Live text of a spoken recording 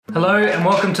Hello and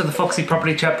welcome to the Foxy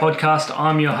Property Chat podcast.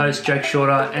 I'm your host, Jake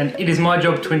Shorter, and it is my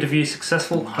job to interview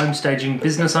successful home staging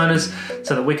business owners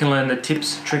so that we can learn the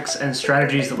tips, tricks and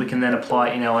strategies that we can then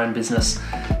apply in our own business.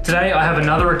 Today I have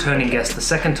another returning guest, the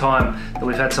second time that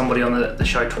we've had somebody on the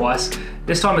show twice.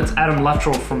 This time it's Adam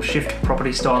Luttrell from Shift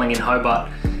Property Styling in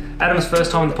Hobart. Adam's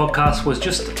first time on the podcast was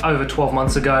just over 12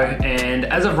 months ago, and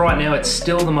as of right now it's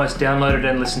still the most downloaded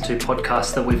and listened to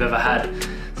podcast that we've ever had.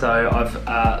 So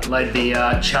I've laid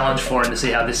the challenge for him to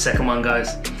see how this second one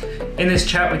goes. In this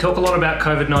chat, we talk a lot about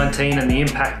COVID-19 and the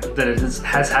impact that it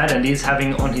has had and is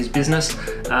having on his business,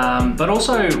 but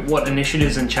also what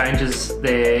initiatives and changes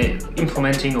they're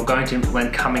implementing or going to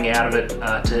implement coming out of it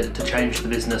to change the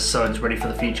business so it's ready for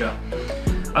the future.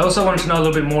 I also wanted to know a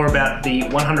little bit more about the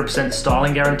 100%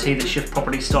 styling guarantee that Shift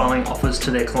Property Styling offers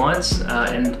to their clients,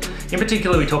 and in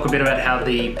particular we talk a bit about how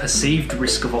the perceived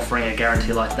risk of offering a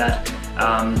guarantee like that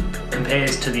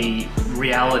compares to the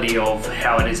reality of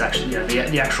how it is actually,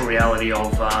 the actual reality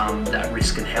of that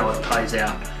risk and how it plays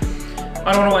out.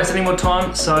 I don't want to waste any more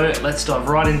time, so let's dive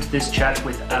right into this chat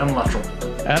with Adam Luttrell.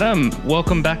 Adam,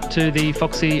 welcome back to the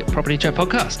Foxy Property Chat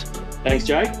podcast. Thanks,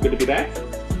 Jake. Good to be back.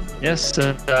 Yes,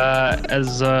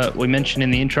 as we mentioned in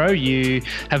the intro, you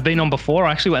have been on before.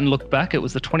 I actually went and looked back. It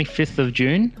was the 25th of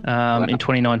June in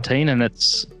 2019, and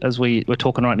it's, as we're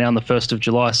talking right now, on the 1st of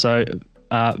July, so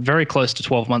very close to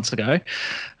 12 months ago.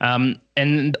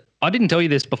 And I didn't tell you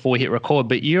this before we hit record,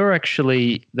 but you're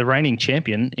actually the reigning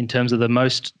champion in terms of the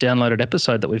most downloaded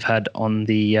episode that we've had on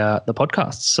the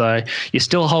podcast. So you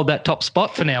still hold that top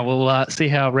spot for now. We'll see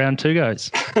how round two goes.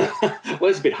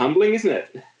 Well, it's a bit humbling, isn't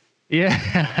it?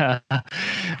 Yeah,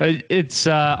 it's.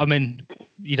 I mean,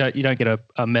 you don't get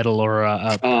a medal or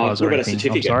a prize or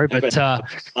anything. I'm sorry, but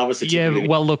yeah.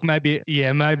 Well, look, maybe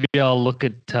I'll look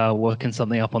at working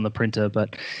something up on the printer.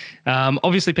 But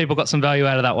obviously, people got some value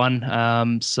out of that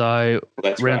one. So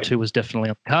round two was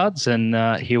definitely on the cards, and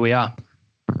here we are.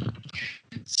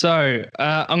 So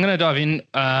I'm going to dive in.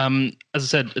 As I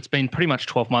said, it's been pretty much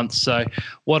 12 months. So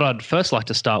what I'd first like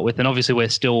to start with, and obviously we're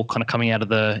still kind of coming out of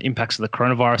the impacts of the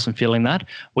coronavirus and feeling that.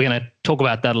 We're going to talk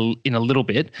about that in a little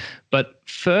bit. But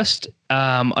first,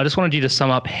 I just wanted you to sum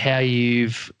up how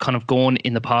you've kind of gone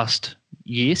in the past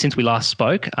year since we last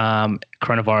spoke,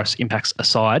 coronavirus impacts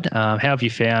aside. How have you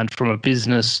found from a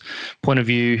business point of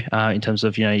view in terms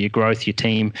of your growth, your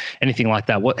team, anything like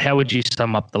that? How would you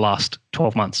sum up the last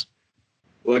 12 months?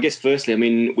 Well, I guess firstly,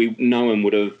 no one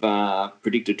would have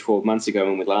predicted 12 months ago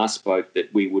when we last spoke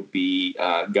that we would be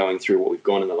going through what we've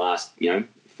gone in the last,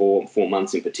 4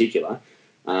 months in particular.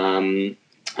 I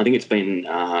think it's been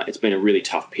a really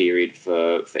tough period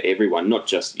for everyone, not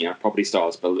just property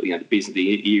styles, but the business,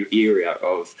 the area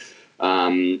of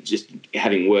just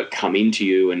having work come into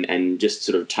you and just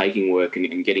sort of taking work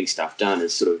and getting stuff done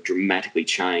has sort of dramatically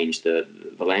changed. The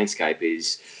landscape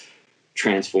is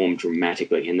transformed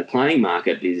dramatically, and the planning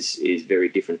market is very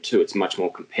different too. It's much more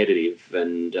competitive,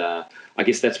 and I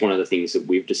guess that's one of the things that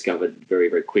we've discovered very,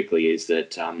 very quickly is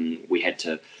that we had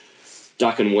to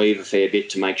duck and weave a fair bit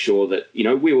to make sure that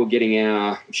we were getting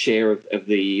our share of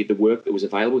the work that was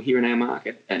available here in our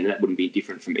market, and that wouldn't be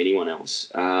different from anyone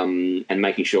else, and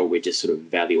making sure we're just sort of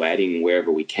value adding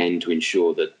wherever we can to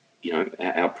ensure that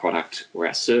our product or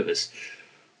our service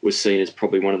was seen as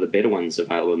probably one of the better ones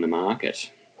available in the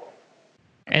market.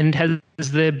 And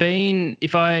has there been,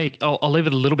 I'll leave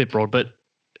it a little bit broad, but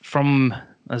from,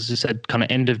 as you said, kind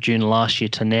of end of June last year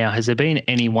to now, has there been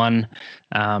any one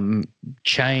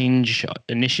change,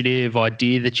 initiative,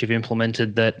 idea that you've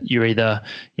implemented that you're either,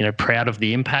 proud of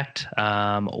the impact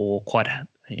or quite,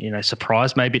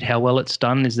 surprised maybe at how well it's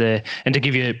done? Is there, and to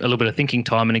give you a little bit of thinking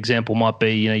time, an example might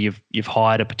be, you've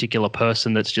hired a particular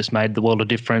person that's just made the world of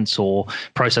difference, or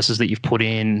processes that you've put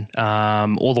in,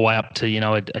 all the way up to,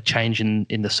 a change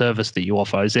in the service that you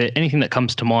offer. Is there anything that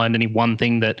comes to mind, any one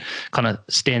thing that kind of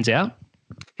stands out?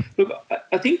 Look,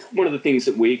 I think one of the things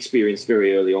that we experienced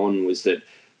very early on was that,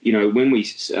 when we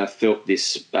felt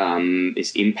this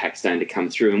impact starting to come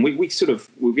through, and we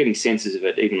were getting senses of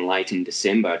it even late in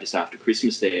December, just after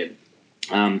Christmas there,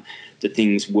 that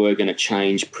things were going to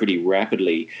change pretty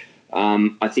rapidly.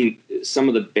 I think some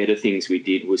of the better things we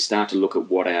did was start to look at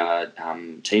what our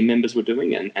team members were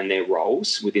doing and their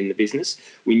roles within the business.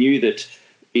 We knew that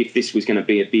if this was going to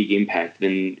be a big impact,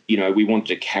 then, we wanted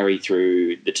to carry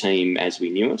through the team as we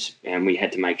knew it, and we had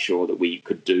to make sure that we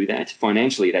could do that.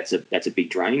 Financially, that's a big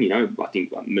drain. I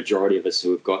think a majority of us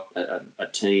who have got a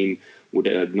team would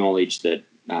acknowledge that,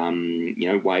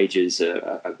 wages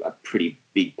are a pretty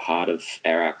big part of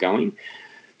our outgoing.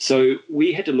 So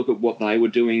we had to look at what they were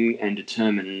doing and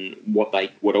determine what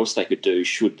else they could do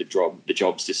should the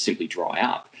jobs just simply dry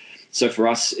up. So for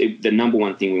us, the number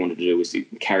one thing we wanted to do was to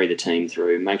carry the team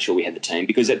through, make sure we had the team,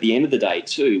 because at the end of the day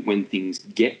too, when things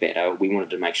get better, we wanted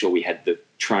to make sure we had the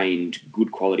trained,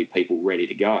 good quality people ready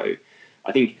to go.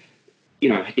 I think,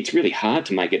 it's really hard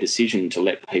to make a decision to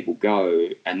let people go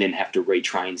and then have to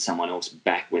retrain someone else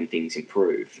back when things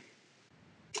improve.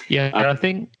 Yeah, I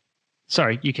think.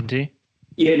 Sorry, you continue.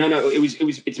 Yeah, no.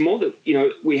 It's more that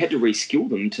we had to reskill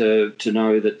them to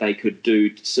know that they could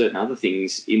do certain other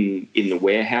things in the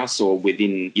warehouse or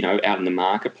within out in the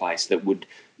marketplace that would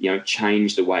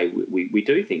change the way we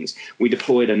do things. We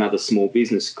deployed another small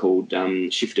business called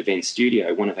Shift Event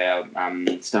Studio. One of our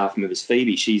staff members,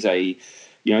 Phoebe, she's a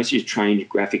trained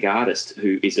graphic artist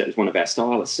who is one of our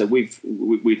stylists. So we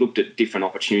looked at different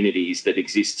opportunities that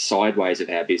exist sideways of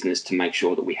our business to make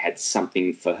sure that we had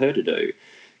something for her to do.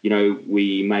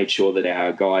 We made sure that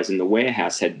our guys in the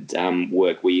warehouse had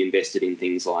work. We invested in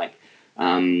things like,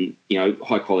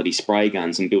 high quality spray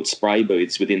guns and built spray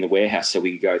booths within the warehouse so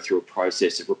we could go through a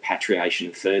process of repatriation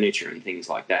of furniture and things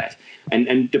like that.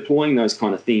 And deploying those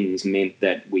kind of things meant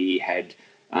that we had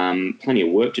plenty of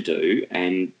work to do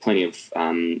and plenty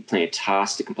of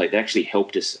tasks to complete that actually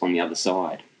helped us on the other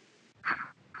side.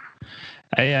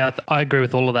 Yeah, I agree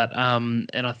with all of that.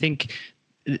 And I think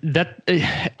that,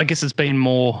 I guess it's been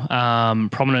more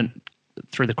prominent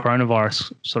through the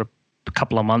coronavirus sort of a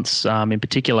couple of months in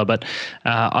particular, but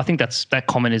I think that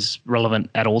comment is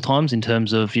relevant at all times in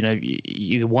terms of,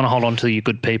 you want to hold on to your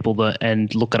good people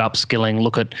and look at upskilling,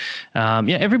 look at,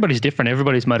 everybody's different.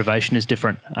 Everybody's motivation is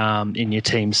different in your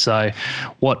team. So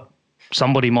what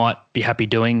somebody might be happy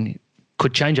doing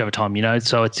could change over time,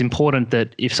 so it's important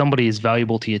that if somebody is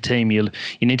valuable to your team, you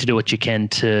need to do what you can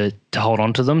to hold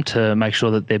on to them, to make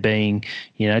sure that they're being,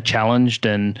 challenged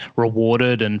and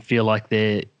rewarded and feel like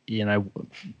they're,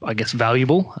 I guess,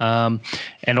 valuable.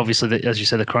 And obviously, as you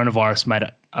said, the coronavirus made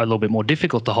it a little bit more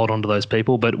difficult to hold on to those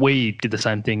people, but we did the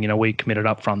same thing. We committed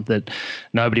up front that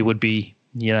nobody would be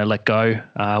let go.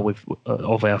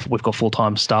 We've got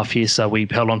full-time staff here, so we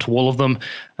held on to all of them,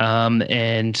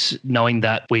 and knowing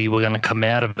that we were going to come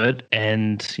out of it,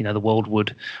 and the world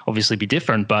would obviously be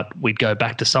different, but we'd go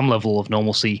back to some level of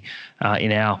normalcy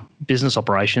in our business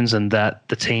operations, and that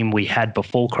the team we had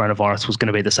before coronavirus was going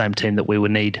to be the same team that we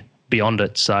would need beyond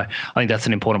it. So I think that's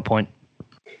an important point.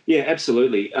 Yeah,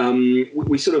 absolutely.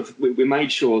 We made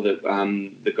sure that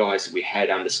the guys that we had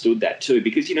understood that too,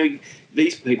 because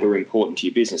these people are important to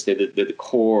your business. They're the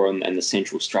core and the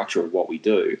central structure of what we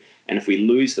do. And if we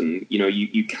lose them,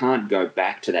 you can't go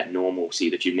back to that normalcy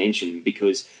that you mentioned,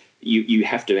 because you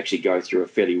have to actually go through a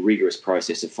fairly rigorous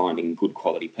process of finding good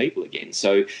quality people again.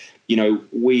 So,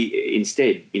 we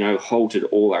instead, halted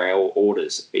all our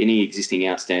orders. Any existing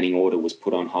outstanding order was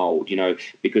put on hold,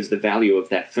 because the value of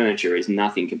that furniture is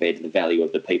nothing compared to the value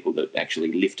of the people that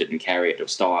actually lift it and carry it or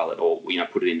style it or,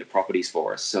 put it into properties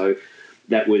for us. So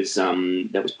that was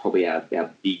probably our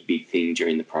big thing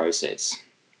during the process,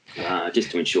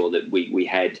 just to ensure that we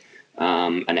had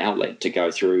an outlet to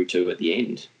go through to at the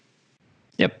end.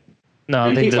 Yep. No,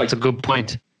 I think that's a good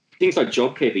point. Things like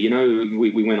JobKeeper,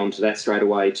 we went on to that straight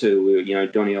away too.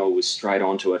 Doniel was straight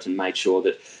onto it and made sure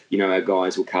that, our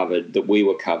guys were covered, that we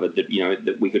were covered, that,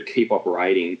 that we could keep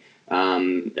operating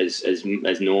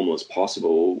as normal as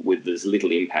possible with as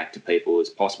little impact to people as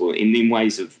possible in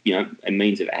ways of, a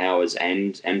means of hours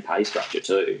and pay structure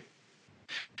too.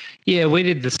 Yeah, we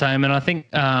did the same. And I think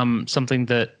something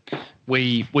that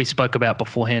we spoke about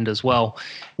beforehand as well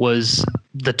was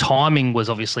the timing was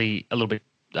obviously a little bit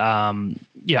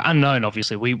unknown.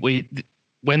 Obviously, we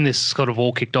when this sort of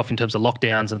all kicked off in terms of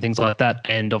lockdowns and things like that,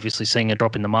 and obviously seeing a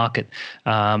drop in the market,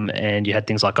 and you had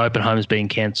things like open homes being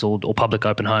cancelled or public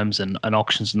open homes and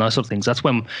auctions and those sort of things. That's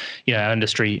when our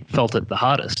industry felt it the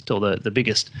hardest or the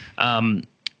biggest. And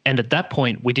at that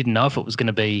point, we didn't know if it was going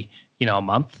to be a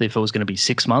month, if it was going to be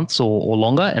 6 months or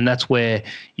longer. And that's where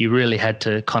you really had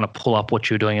to kind of pull up what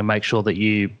you were doing and make sure that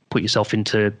you put yourself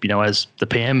into, as the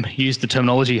PM used the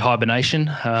terminology,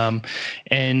 hibernation.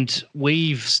 And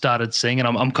we've started seeing, and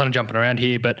I'm kind of jumping around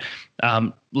here, but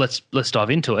let's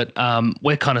dive into it.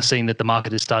 We're kind of seeing that the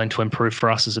market is starting to improve for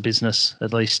us as a business,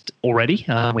 at least already.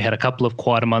 We had a couple of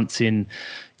quieter months in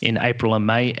April and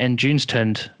May, and June's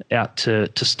turned out to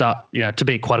start, to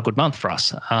be quite a good month for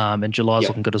us. And July's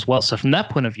looking good as well. So from that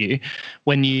point of view,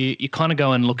 when you kind of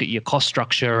go and look at your cost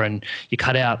structure and you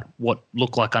cut out what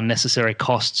look like unnecessary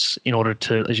costs in order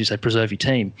to, as you say, preserve your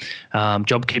team,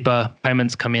 JobKeeper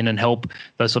payments come in and help,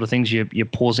 those sort of things. You're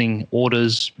pausing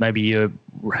orders, maybe you're,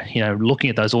 looking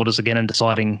at those orders again and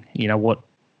deciding, what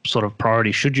sort of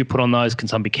priority should you put on those? Can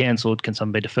some be cancelled? Can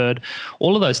some be deferred?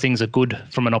 All of those things are good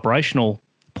from an operational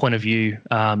point of view,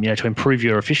 to improve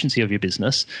your efficiency of your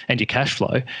business and your cash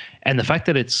flow. And the fact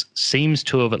that it seems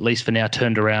to have, at least for now,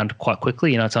 turned around quite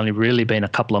quickly. It's only really been a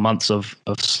couple of months of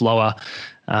slower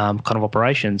kind of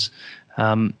operations.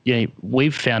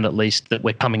 We've found at least that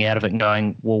we're coming out of it and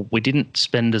going, well, we didn't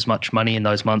spend as much money in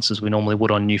those months as we normally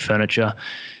would on new furniture.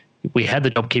 We had the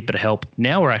JobKeeper to help.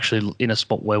 Now we're actually in a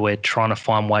spot where we're trying to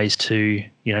find ways to,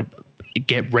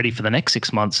 get ready for the next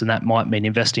 6 months, and that might mean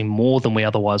investing more than we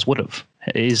otherwise would have.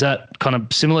 Is that kind of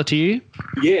similar to you?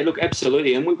 Yeah, look,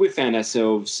 absolutely. And we found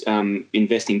ourselves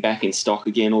investing back in stock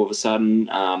again all of a sudden.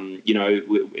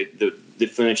 The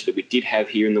furniture that we did have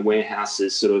here in the warehouse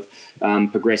has sort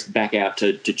of progressed back out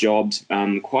to jobs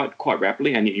quite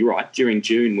rapidly. And you're right, during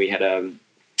June we had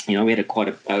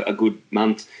quite a good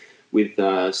month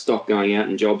with stock going out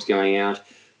and jobs going out.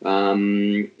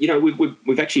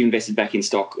 We've actually invested back in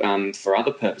stock for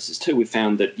other purposes too. We've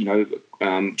found that,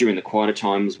 during the quieter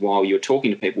times, while you're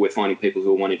talking to people, we're finding people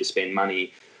who are wanting to spend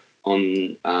money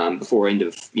on before end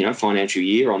of, financial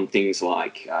year on things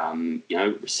like,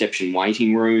 reception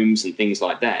waiting rooms and things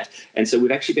like that. And so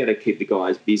we've actually got to keep the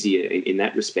guys busy in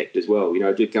that respect as well,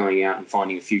 just going out and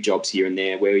finding a few jobs here and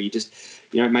there where you just,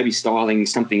 maybe styling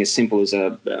something as simple as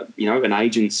an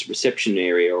agent's reception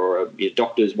area or a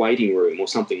doctor's waiting room or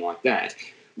something like that,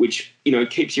 which,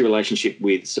 keeps your relationship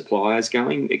with suppliers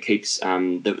going. It keeps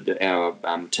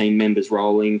our team members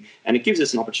rolling, and it gives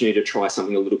us an opportunity to try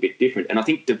something a little bit different. And I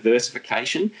think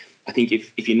diversification,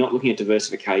 if you're not looking at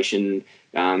diversification,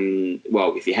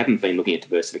 if you haven't been looking at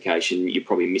diversification, you're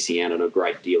probably missing out on a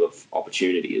great deal of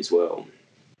opportunity as well.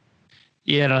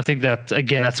 Yeah, and I think that,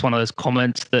 again, that's one of those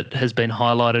comments that has been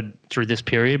highlighted through this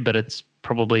period, but it's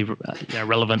probably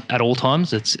relevant at all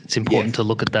times. It's important to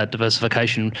look at that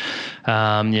diversification,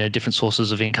 different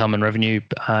sources of income and revenue,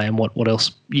 and what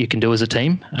else you can do as a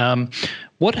team.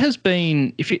 What has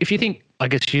been, if you think, I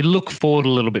guess you look forward a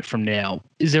little bit from now,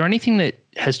 is there anything that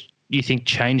has, you think,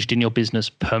 changed in your business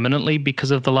permanently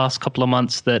because of the last couple of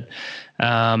months that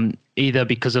either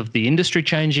because of the industry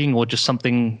changing or just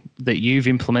something that you've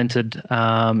implemented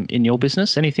in your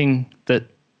business? Anything that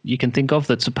you can think of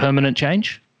that's a permanent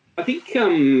change? I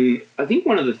think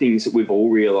one of the things that we've all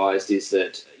realised is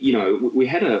that,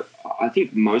 I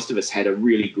think most of us had a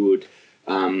really good,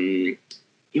 we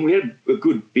had a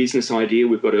good business idea.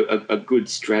 We've got a good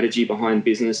strategy behind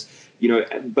business,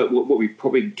 but what we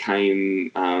probably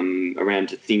came around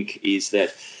to think is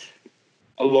that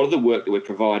a lot of the work that we're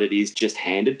provided is just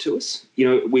handed to us.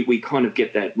 We kind of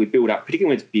get that, we build up,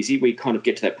 particularly when it's busy, we kind of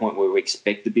get to that point where we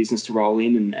expect the business to roll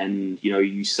in and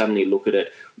you suddenly look at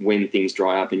it when things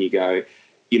dry up and you go,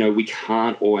 we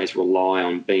can't always rely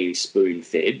on being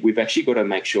spoon-fed. We've actually got to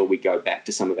make sure we go back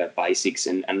to some of our basics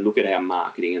and look at our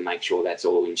marketing and make sure that's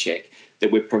all in check,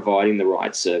 that we're providing the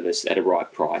right service at a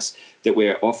right price, that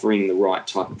we're offering the right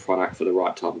type of product for the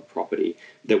right type of property,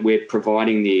 that we're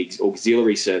providing the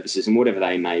auxiliary services and whatever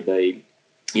they may be.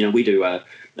 We do a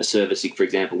service, for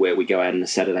example, where we go out on a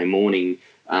Saturday morning.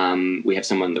 We have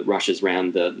someone that rushes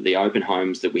around the open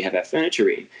homes that we have our furniture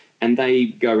in, and they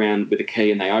go around with a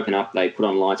key and they open up, they put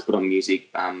on lights, put on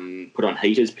music, put on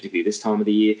heaters, particularly this time of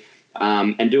the year,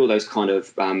 and do all those kind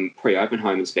of pre-open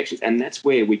home inspections. And that's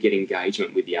where we get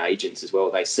engagement with the agents as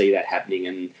well. They see that happening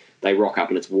and they rock up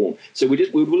and it's warm. So we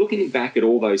were looking back at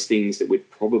all those things that we'd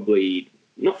probably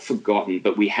not forgotten,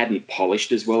 but we hadn't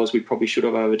polished as well as we probably should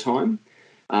have over time.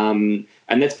 And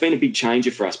that's been a big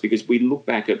changer for us because we look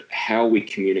back at how we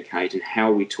communicate and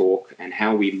how we talk and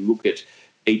how we look at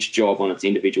each job on its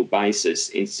individual basis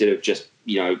instead of just,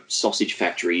 sausage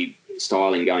factory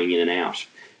styling going in and out.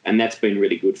 And that's been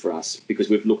really good for us because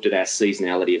we've looked at our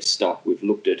seasonality of stock. We've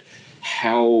looked at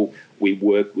how we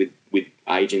work with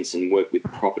agents and work with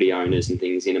property owners and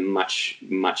things in a much,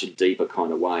 much deeper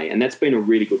kind of way. And that's been a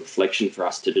really good reflection for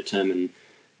us to determine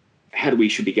how we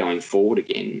should be going forward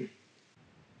again.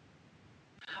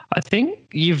 I think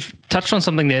you've touched on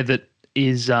something there that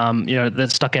is, that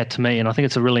stuck out to me. And I think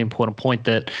it's a really important point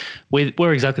that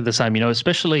we're exactly the same,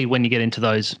 especially when you get into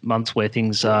those months where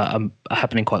things are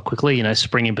happening quite quickly.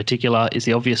 Spring in particular is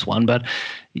the obvious one, but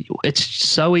it's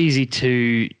so easy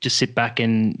to just sit back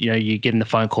and, you're getting the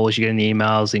phone calls, you're getting the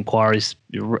emails, the inquiries,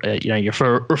 your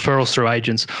referrals through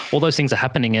agents, all those things are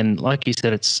happening. And like you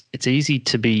said, it's easy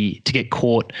to get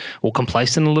caught or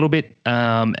complacent a little bit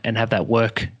and have that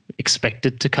work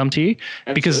expected to come to you.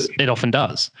 Absolutely. Because it often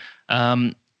does.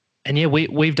 And yeah,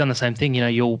 we've done the same thing.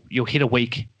 You'll hit a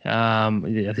week.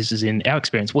 This is in our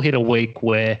experience. We'll hit a week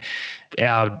where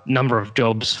our number of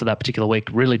jobs for that particular week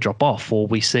really drop off, or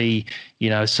we see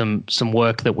some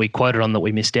work that we quoted on that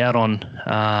we missed out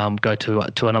on go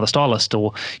to another stylist,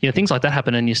 or things like that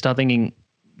happen, and you start thinking,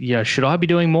 should I be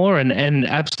doing more? And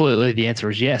absolutely the answer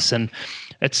is yes. And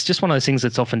it's just one of those things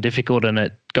that's often difficult and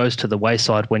it goes to the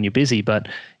wayside when you're busy, but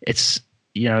it's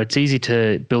easy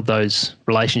to build those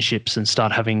relationships and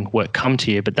start having work come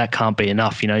to you, but that can't be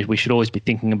enough. We should always be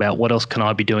thinking about what else can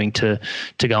I be doing to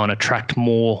go and attract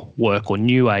more work or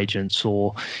new agents,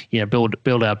 or,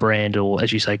 build our brand, or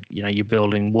as you say, you're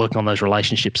working on those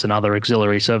relationships and other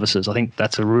auxiliary services. I think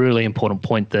that's a really important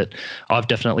point that I've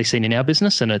definitely seen in our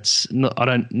business. And I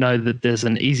don't know that there's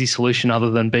an easy solution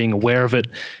other than being aware of it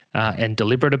and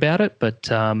deliberate about it.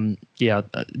 But I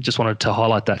just wanted to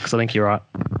highlight that because I think you're right.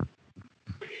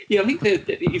 Yeah, I think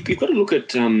that you've got to look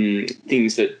at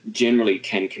things that generally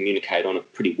can communicate on a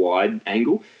pretty wide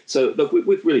angle. So look,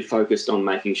 we've really focused on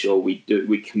making sure we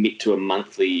commit to a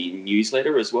monthly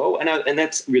newsletter as well, and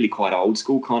that's really quite old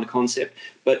school kind of concept.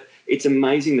 But it's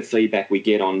amazing the feedback we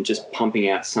get on just pumping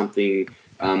out something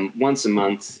once a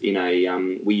month in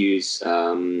a. We use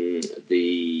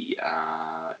the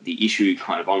issue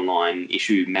kind of online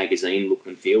issue magazine look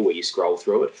and feel where you scroll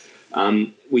through it.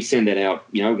 We send that out,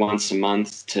 once a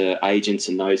month to agents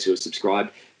and those who are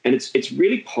subscribed. And it's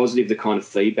really positive, the kind of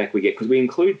feedback we get, because we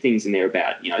include things in there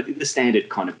about, the standard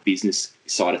kind of business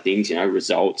side of things,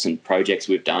 results and projects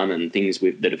we've done and things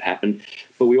that have happened.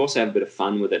 But we also have a bit of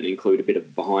fun with it and include a bit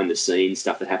of behind the scenes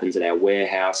stuff that happens at our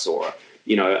warehouse, or,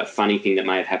 a funny thing that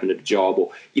may have happened at a job,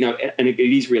 or, and it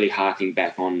is really harking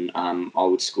back on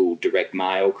old school direct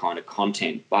mail kind of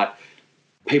content. But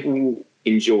people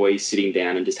enjoy sitting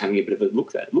down and just having a bit of a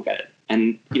look at it.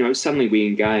 And, suddenly we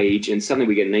engage and suddenly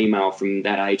we get an email from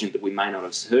that agent that we may not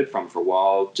have heard from for a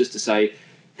while, just to say,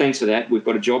 thanks for that. We've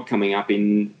got a job coming up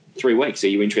in 3 weeks. Are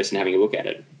you interested in having a look at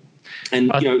it?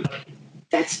 And,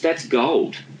 that's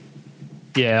gold.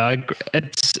 Yeah, I agree.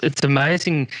 It's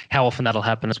amazing how often that'll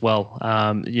happen as well.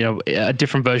 A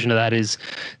different version of that is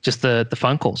just the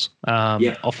phone calls.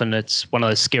 Often it's one of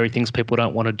those scary things people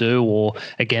don't want to do, or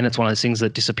again, it's one of those things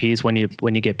that disappears when you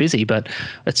get busy. But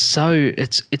it's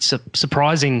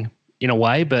surprising in a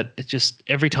way, but it's just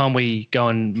every time we go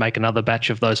and make another batch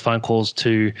of those phone calls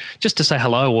to say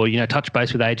hello, or touch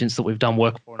base with agents that we've done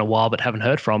work for in a while but haven't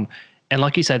heard from, and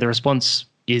like you say, the response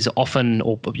is often,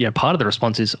 or part of the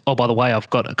response is, oh, by the way, I've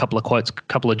got a couple of quotes, a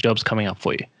couple of jobs coming up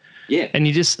for you. Yeah.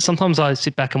 And sometimes I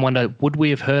sit back and wonder, would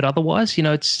we have heard otherwise?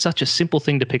 It's such a simple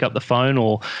thing to pick up the phone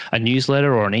or a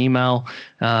newsletter or an email.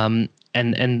 And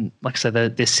like I said,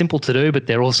 they're simple to do, but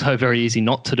they're also very easy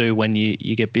not to do when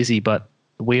you get busy. But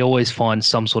we always find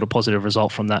some sort of positive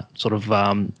result from that sort of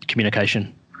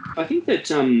communication. I think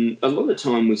that a lot of the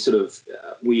time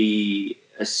we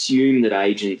assume that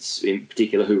agents in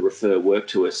particular who refer work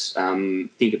to us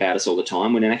think about us all the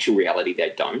time, when in actual reality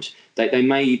they don't. They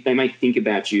may think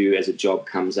about you as a job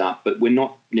comes up, but we're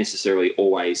not necessarily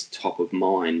always top of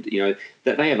mind.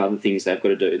 That they have other things they've got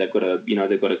to do. They've got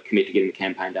to commit to getting the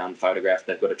campaign done, photographed.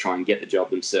 They've got to try and get the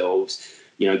job themselves.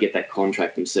 Get that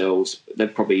contract themselves. They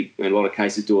probably, in a lot of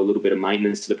cases, do a little bit of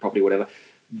maintenance to the property, whatever.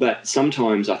 But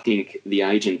sometimes I think the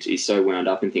agent is so wound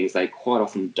up in things they quite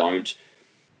often don't.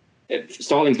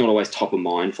 Styling's not always top of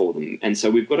mind for them. And so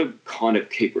we've got to kind of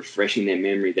keep refreshing their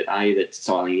memory that that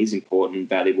styling is important,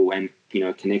 valuable, and,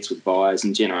 connects with buyers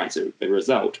and generates a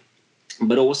result.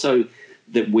 But also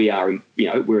that we are,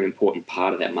 we're an important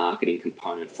part of that marketing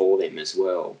component for them as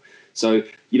well. So,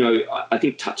 I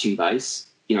think touching base,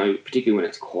 particularly when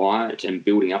it's quiet, and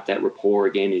building up that rapport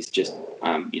again is just,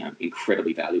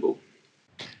 incredibly valuable.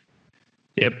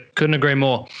 Yep, couldn't agree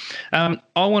more. I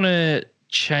want to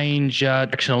change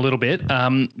direction a little bit.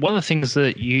 One of the things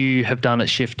that you have done at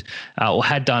Shift, or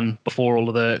had done before all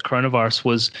of the coronavirus,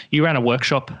 was you ran a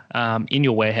workshop in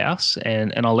your warehouse,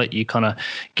 and I'll let you kind of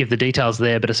give the details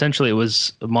there. But essentially, it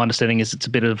was, my understanding is, it's a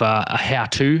bit of a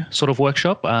how-to sort of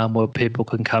workshop where people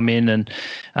can come in, and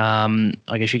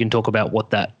I guess you can talk about what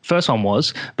that first one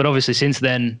was. But obviously, since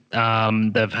then,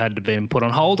 they've had to be put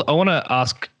on hold. I want to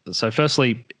ask, so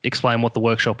firstly, explain what the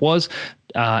workshop was,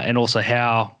 and also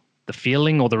how the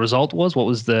feeling or the result was. What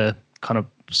was the kind of,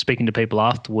 speaking to people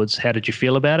afterwards, how did you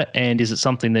feel about it? And is it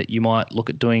something that you might look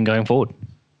at doing going forward?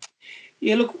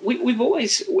 Yeah, look, we've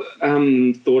always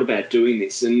thought about doing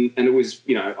this, and it was,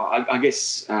 I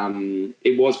guess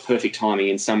it was perfect timing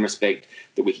in some respect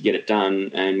that we could get it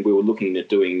done, and we were looking at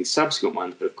doing subsequent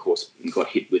ones, but of course we got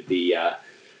hit with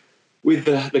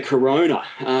the corona.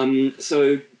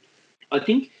 So I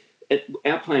think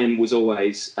our plan was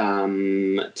always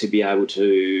to be able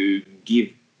to give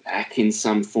back in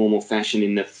some form or fashion,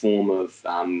 in the form of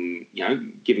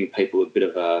giving people a bit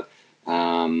of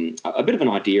an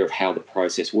idea of how the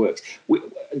process works.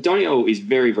 Doniel is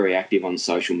very, very active on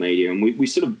social media, and we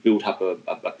sort of built up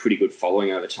a pretty good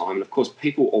following over time. And of course,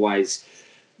 people always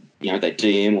they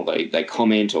DM or they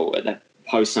comment or they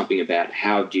post something about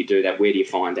how do you do that, where do you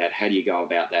find that, how do you go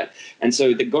about that. And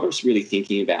so that got us really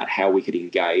thinking about how we could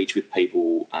engage with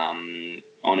people on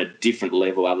a different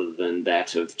level other than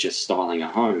that of just styling a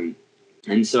home.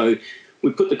 And so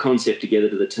we put the concept together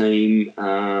to the team,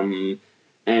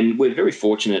 and we're very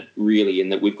fortunate really in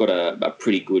that we've got a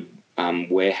pretty good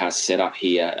warehouse set up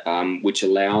here, which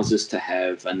allows us to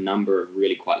have a number of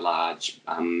really quite large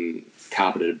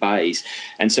carpeted bays.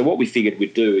 And so what we figured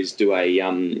we'd do is do a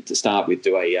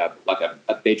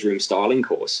bedroom styling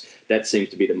course. That seems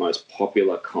to be the most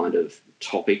popular kind of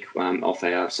topic off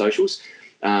our socials.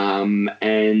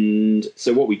 And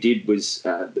so what we did was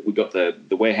we got the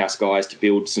warehouse guys to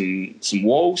build some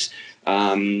walls,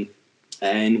 and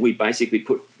we basically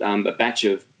put a batch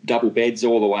of double beds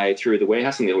all the way through the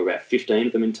warehouse, and there were about 15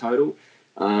 of them in total.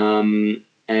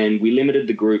 And we limited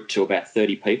the group to about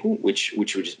 30 people, which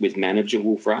was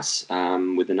manageable for us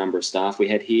with the number of staff we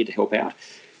had here to help out.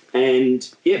 And,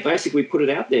 basically put it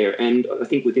out there. And I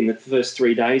think within the first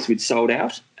 3 days we'd sold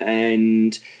out,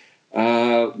 and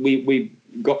we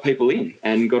got people in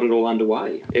and got it all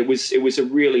underway. It was a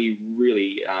really,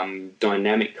 really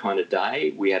dynamic kind of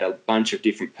day. We had a bunch of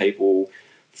different people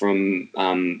from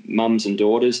mums and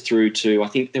daughters through to, I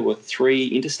think there were 3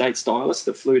 interstate stylists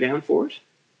that flew down for it.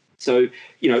 So,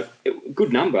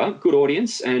 good number, good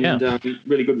audience, and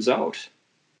really good result.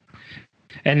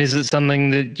 And is it something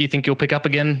that you think you'll pick up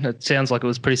again? It sounds like it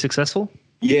was pretty successful.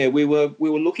 Yeah, we were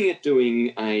looking at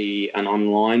doing an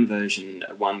online version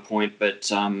at one point, but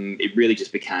it really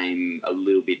just became a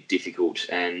little bit difficult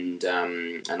and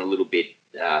a little bit.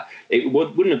 It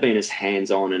wouldn't have been as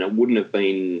hands-on, and it wouldn't have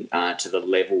been to the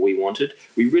level we wanted.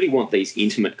 We really want these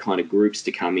intimate kind of groups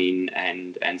to come in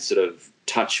and sort of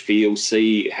touch, feel,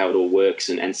 see how it all works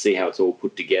and see how it's all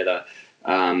put together,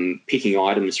 picking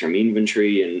items from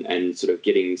inventory and sort of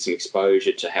getting some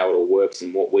exposure to how it all works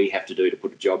and what we have to do to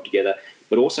put a job together,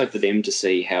 but also for them to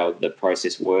see how the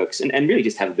process works and really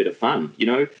just have a bit of fun,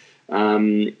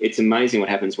 It's amazing what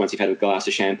happens once you've had a glass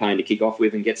of champagne to kick off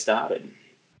with and get started.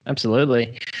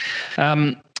 Absolutely.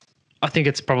 I think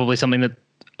it's probably something that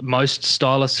most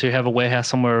stylists who have a warehouse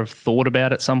somewhere have thought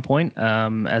about at some point,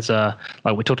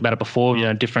 like we talked about it before,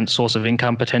 different source of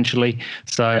income potentially.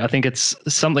 So I think it's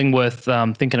something worth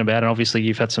thinking about, and obviously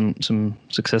you've had some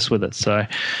success with it. So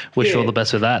wish you all the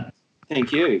best with that.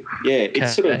 Thank you. Yeah,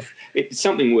 it's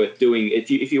something worth doing.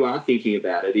 If you are thinking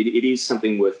about it, it is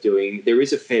something worth doing. There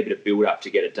is a fair bit of build up to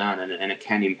get it done, and it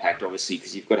can impact obviously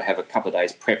because you've got to have a couple of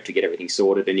days prep to get everything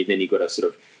sorted, and then you've got to sort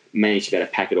of manage to be able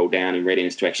to pack it all down in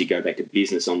readiness to actually go back to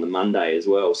business on the Monday as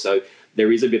well. So there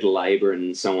is a bit of labour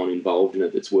and so on involved in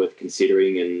it that's worth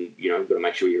considering, and you've got to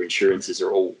make sure your insurances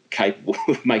are all capable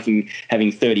of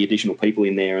having 30 additional people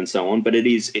in there and so on. But it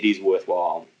is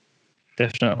worthwhile.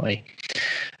 Definitely.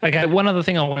 Okay, one other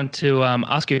thing I wanted to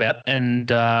ask you about,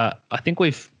 and I think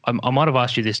I might have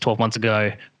asked you this 12 months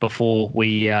ago before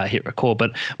we hit record,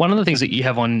 but one of the things that you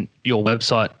have on your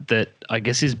website that I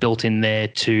guess is built in there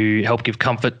to help give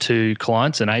comfort to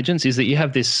clients and agents is that you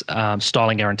have this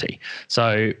styling guarantee.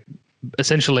 So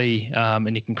essentially,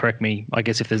 and you can correct me, I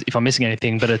guess, if I'm missing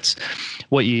anything, but it's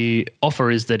what you offer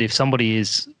is that if somebody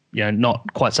is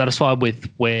not quite satisfied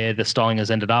with where the styling has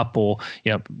ended up, or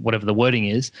whatever the wording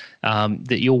is,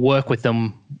 that you'll work with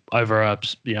them over a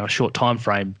short time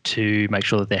frame to make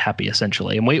sure that they're happy,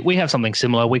 essentially. And we have something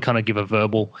similar. We kind of give a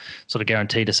verbal sort of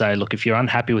guarantee to say, look, if you're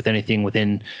unhappy with anything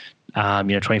within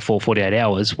 24, 48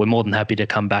 hours, we're more than happy to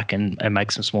come back and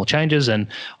make some small changes. And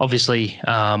obviously,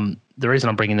 the reason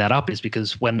I'm bringing that up is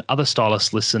because when other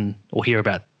stylists listen or hear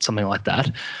about something like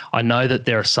that, I know that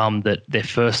there are some that their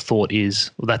first thought is,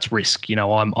 well, that's risk.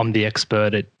 I'm the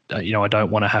expert at, I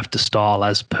don't want to have to style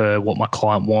as per what my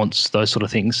client wants, those sort of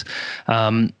things.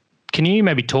 Can you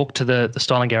maybe talk to the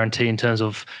styling guarantee in terms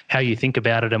of how you think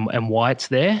about it and why it's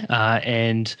there?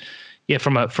 And yeah,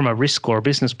 from a risk or a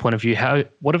business point of view,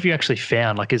 what have you actually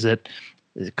found? Like, is it,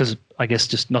 because I guess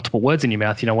just not to put words in your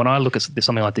mouth, when I look at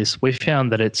something like this, we've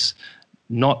found that it's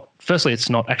not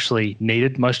actually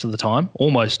needed most of the time,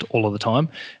 almost all of the time.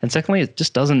 And secondly, it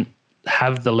just doesn't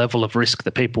have the level of risk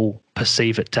that people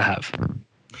perceive it to have.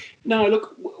 No,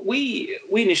 look, we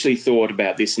initially thought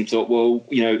about this and thought, well,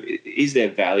 is there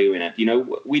value in it?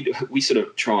 We sort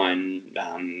of try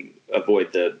and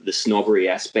avoid the snobbery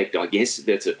aspect, I guess.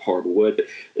 That's a horrible word, but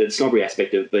the snobbery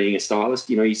aspect of being a stylist.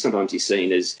 Sometimes you're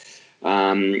seen as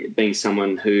being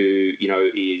someone who,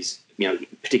 is,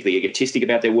 particularly egotistic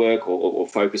about their work or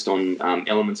focused on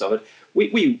elements of it.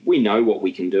 We know what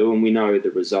we can do and we know the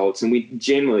results. And we,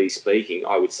 generally speaking,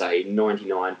 I would say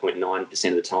 99.9%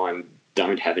 of the time,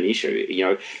 don't have an issue.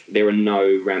 There are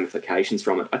no ramifications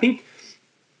from it. I think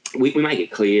we make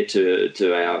it clear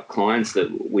to our clients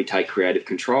that we take creative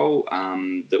control,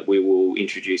 that we will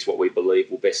introduce what we believe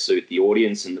will best suit the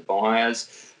audience and the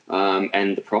buyers,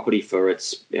 and the property for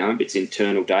its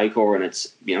internal decor and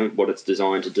its what it's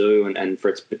designed to do, and for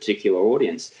its particular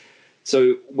audience.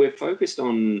 So we're focused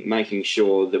on making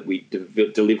sure that we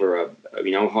deliver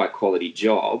a high quality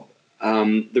job.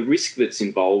 The risk that's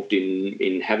involved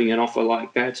in having an offer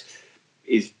like that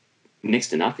is next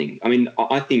to nothing. I mean,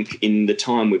 I think in the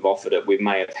time we've offered it, we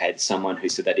may have had someone who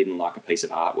said they didn't like a piece of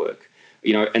artwork,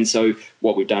 and so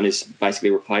what we've done is basically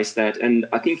replace that. And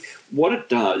I think what it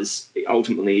does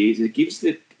ultimately is it gives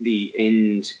the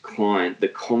end client the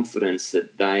confidence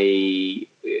that they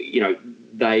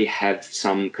have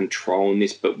some control in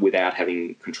this, but without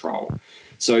having control.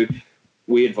 So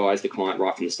we advise the client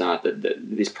right from the start that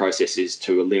this process is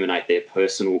to eliminate their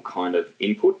personal kind of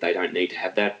input. They don't need to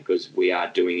have that because we are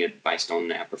doing it based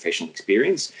on our professional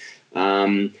experience.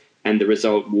 And the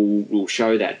result will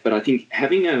show that. But I think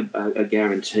having a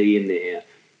guarantee in there,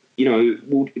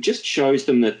 it just shows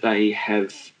them that they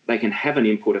can have an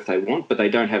input if they want, but they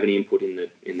don't have any input in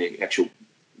the actual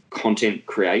content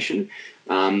creation.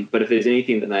 But if there's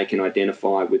anything that they can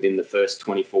identify within the first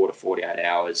 24 to 48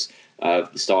 hours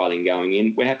of the styling going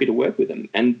in, we're happy to work with them.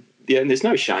 And there's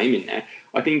no shame in that.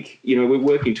 I think, we're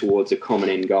working towards a common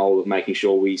end goal of making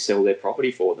sure we sell their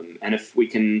property for them. And if we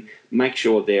can make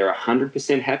sure they're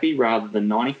 100% happy rather than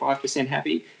 95%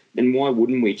 happy, then why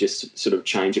wouldn't we just sort of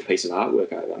change a piece of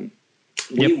artwork over them?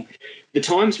 Yep. The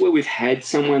times where we've had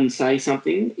someone say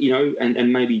something,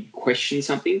 and maybe question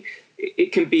something,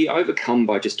 it can be overcome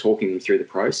by just talking them through the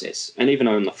process, and even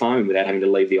on the phone without having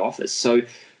to leave the office. So,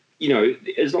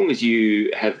 as long as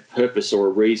you have purpose or a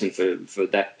reason for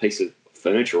that piece of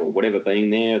furniture or whatever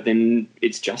being there, then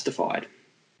it's justified.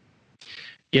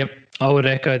 Yep, I would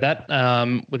echo that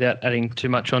without adding too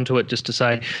much onto it, just to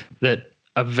say that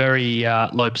a very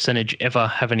low percentage ever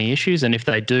have any issues. And if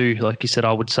they do, like you said,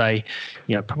 I would say,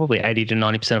 probably 80 to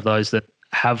 90% of those that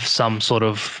have some sort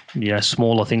of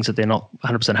smaller things that they're not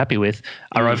 100% happy with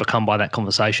are overcome by that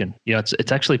conversation.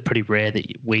 It's actually pretty rare that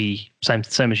we same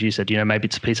as you said. Maybe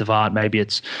it's a piece of art, maybe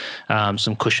it's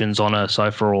some cushions on a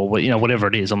sofa, or whatever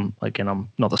it is. I'm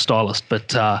not the stylist,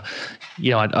 but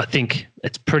I think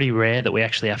it's pretty rare that we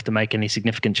actually have to make any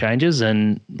significant changes.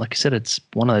 And like I said, it's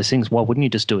one of those things. Why wouldn't you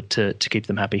just do it to keep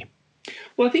them happy?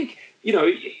 Well, I think,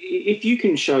 if you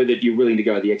can show that you're willing to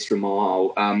go the extra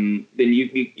mile, then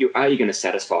you're going to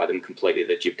satisfy them completely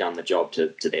that you've done the job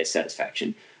to their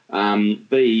satisfaction.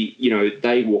 B,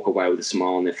 they walk away with a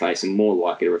smile on their face and more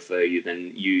likely to refer you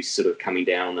than you sort of coming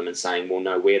down on them and saying, well,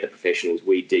 no, we're the professionals.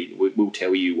 We'll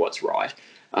tell you what's right.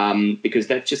 Because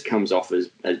that just comes off as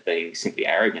being simply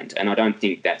arrogant. And I don't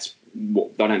think that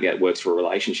works for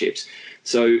relationships.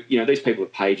 So, these people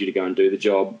have paid you to go and do the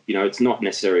job. It's not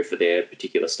necessary for their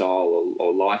particular style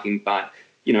or liking, but,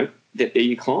 they're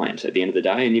your client at the end of the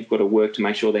day, and you've got to work to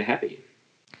make sure they're happy.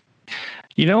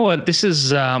 You know what? This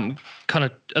is kind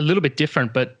of a little bit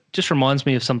different, but just reminds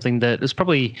me of something that was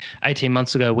probably 18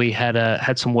 months ago. We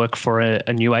had some work for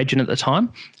a new agent at the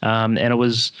time, and it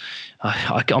was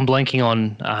I'm blanking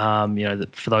on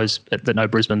for those that know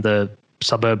Brisbane, the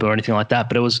suburb or anything like that,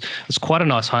 but it was quite a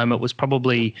nice home. It was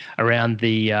probably around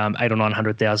the $800,000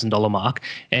 or $900,000 mark,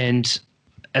 and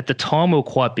at the time we were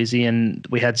quite busy, and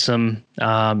we had some,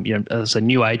 as a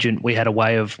new agent, we had a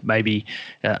way of maybe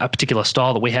a particular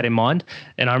style that we had in mind.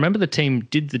 And I remember the team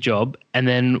did the job, and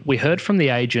then we heard from the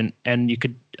agent, and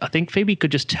I think Phoebe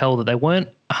could just tell that they weren't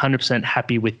 100%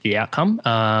 happy with the outcome.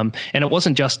 And it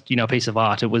wasn't just, a piece of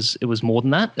art. It was more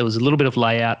than that. It was a little bit of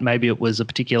layout. Maybe it was a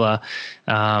particular,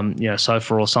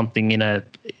 sofa or something in a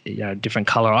different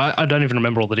color. I don't even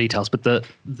remember all the details, but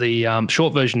the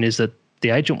short version is that the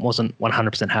agent wasn't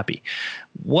 100% happy.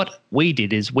 What we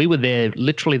did is we were there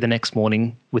literally the next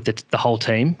morning with the whole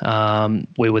team.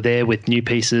 We were there with new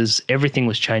pieces. Everything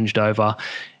was changed over.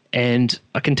 And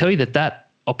I can tell you that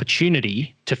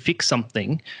opportunity to fix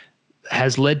something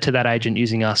has led to that agent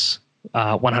using us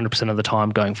 100% of the time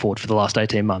going forward for the last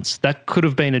 18 months. That could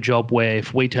have been a job where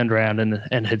if we turned around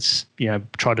and had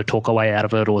tried to talk our way out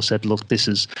of it, or said, look, this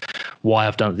is why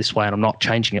I've done it this way and I'm not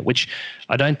changing it, which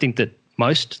I don't think that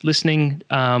most listening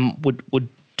would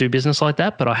do business like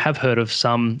that, but I have heard of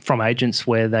some from agents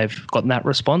where they've gotten that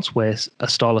response where a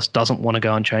stylist doesn't want to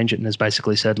go and change it and has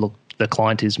basically said, look, the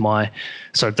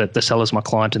seller's my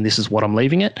client and this is what I'm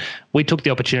leaving it. We took the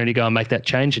opportunity to go and make that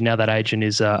change, and now that agent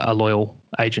is a loyal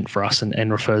agent for us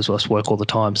and refers to us work all the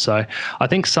time. So I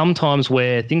think sometimes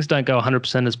where things don't go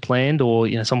 100% as planned, or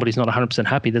somebody's not 100%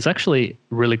 happy, there's actually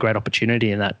really great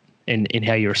opportunity in that in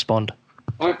how you respond.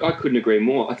 I couldn't agree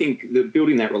more. I think that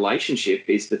building that relationship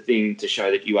is the thing to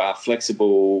show that you are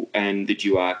flexible and that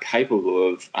you are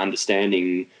capable of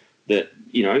understanding that,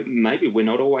 maybe we're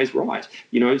not always right.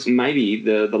 Maybe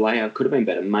the layout could have been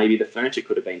better. Maybe the furniture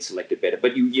could have been selected better.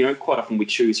 But, quite often we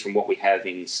choose from what we have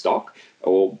in stock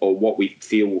or what we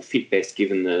feel will fit best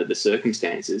given the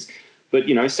circumstances. But,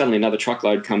 suddenly another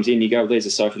truckload comes in, you go, there's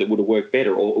a sofa that would have worked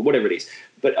better or whatever it is.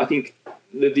 But I think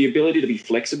the ability to be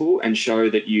flexible and show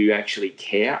that you actually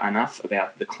care enough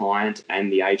about the client and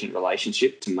the agent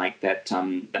relationship to make that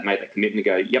commitment to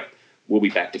go, yep, we'll be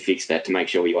back to fix that to make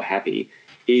sure you're happy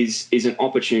is an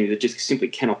opportunity that just simply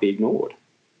cannot be ignored.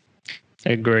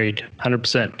 Agreed,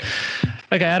 100%.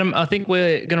 Okay, Adam, I think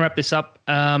we're going to wrap this up.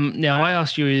 Now, I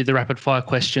asked you the rapid fire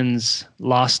questions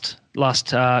last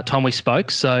time we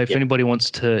spoke. So if anybody wants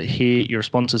to hear your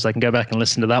responses, they can go back and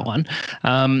listen to that one.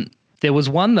 There was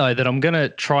one, though, that I'm going to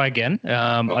try again.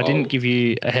 I didn't give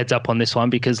you a heads up on this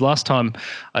one because last time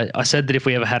I said that if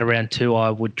we ever had a round 2, I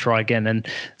would try again. And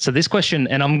so this question,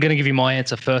 and I'm going to give you my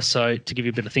answer first, so to give you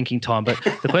a bit of thinking time. But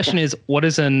the question is, what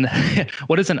is an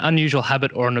unusual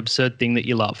habit or an absurd thing that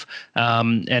you love?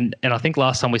 And I think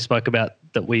last time we spoke about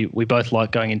that we both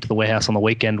like going into the warehouse on the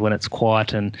weekend when it's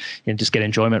quiet and just get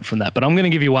enjoyment from that. But I'm going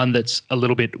to give you one that's a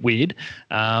little bit weird,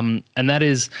 and that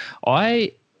is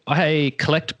I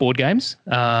collect board games.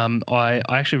 I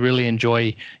actually really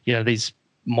enjoy, these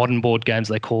modern board games,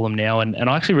 they call them now. And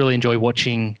I actually really enjoy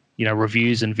watching,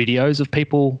 reviews and videos of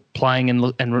people playing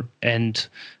and kind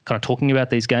of talking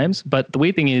about these games. But the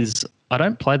weird thing is I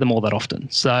don't play them all that often.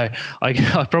 So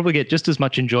I probably get just as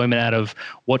much enjoyment out of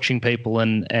watching people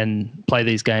and play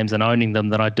these games and owning them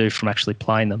than I do from actually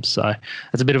playing them. So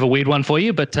it's a bit of a weird one for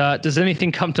you. But does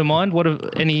anything come to mind?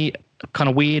 Any kind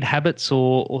of weird habits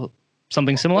or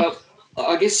something similar? Well,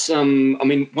 I guess,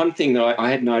 one thing that I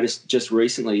had noticed just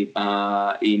recently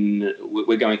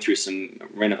we're going through some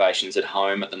renovations at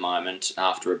home at the moment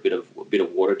after a bit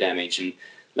of water damage. And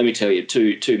let me tell you,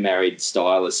 two married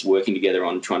stylists working together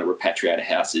on trying to repatriate a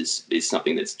house is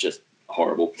something that's just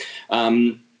horrible.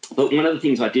 But one of the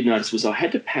things I did notice was I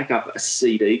had to pack up a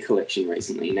CD collection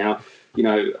recently. Now,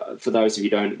 for those of you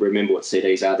who don't remember what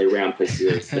CDs are, they're round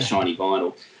pieces of shiny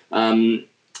vinyl.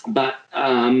 But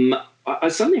I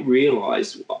suddenly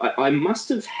realised I must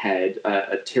have had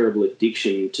a terrible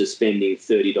addiction to spending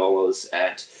 $30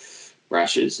 at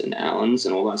Brash's and Allen's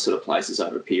and all those sort of places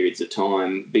over periods of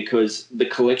time, because the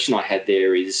collection I had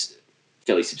there is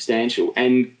fairly substantial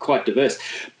and quite diverse.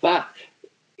 But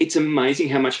it's amazing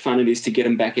how much fun it is to get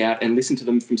them back out and listen to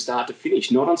them from start to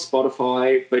finish, not on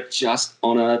Spotify, but just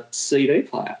on a CD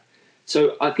player.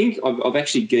 So I think I've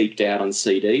actually geeked out on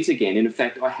CDs again. And in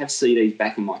fact, I have CDs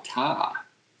back in my car.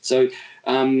 So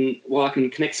while I can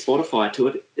connect Spotify to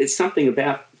it, there's something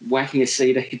about whacking a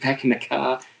CD back in the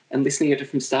car and listening to it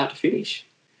from start to finish.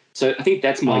 So I think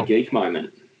that's my geek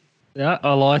moment. Yeah,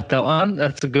 I like that one.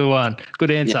 That's a good one.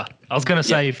 Good answer. Yeah. I was going to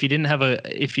say if you didn't have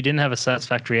a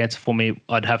satisfactory answer for me,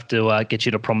 I'd have to get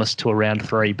you to promise to a round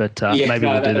 3. But maybe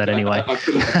we'll do that anyway. I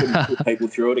couldn't put people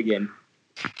through it again.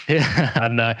 Yeah, I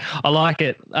know. I like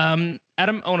it.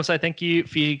 Adam, I want to say thank you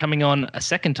for you coming on a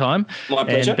second time. My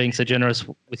pleasure. And being so generous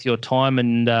with your time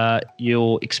and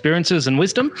your experiences and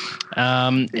wisdom.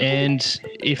 And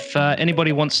if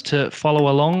anybody wants to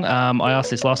follow along, I asked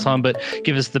this last time, but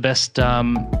give us the best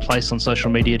place on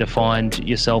social media to find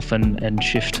yourself and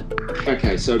Shift.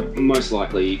 Okay, so most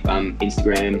likely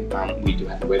Instagram. We do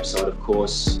have a website, of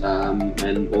course,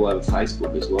 and all over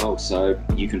Facebook as well. So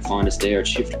you can find us there at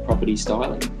Shift Property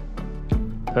Styling.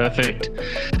 Perfect.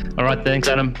 All right, thanks,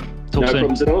 Adam. Talk soon. No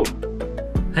problems at all.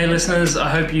 Hey listeners, I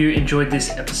hope you enjoyed this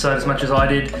episode as much as I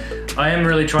did. I am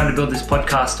really trying to build this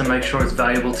podcast to make sure it's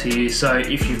valuable to you. So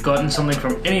if you've gotten something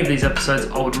from any of these episodes,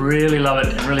 I would really love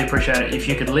it and really appreciate it if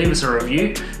you could leave us a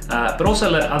review, but also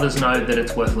let others know that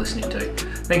it's worth listening to.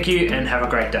 Thank you and have a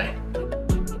great day.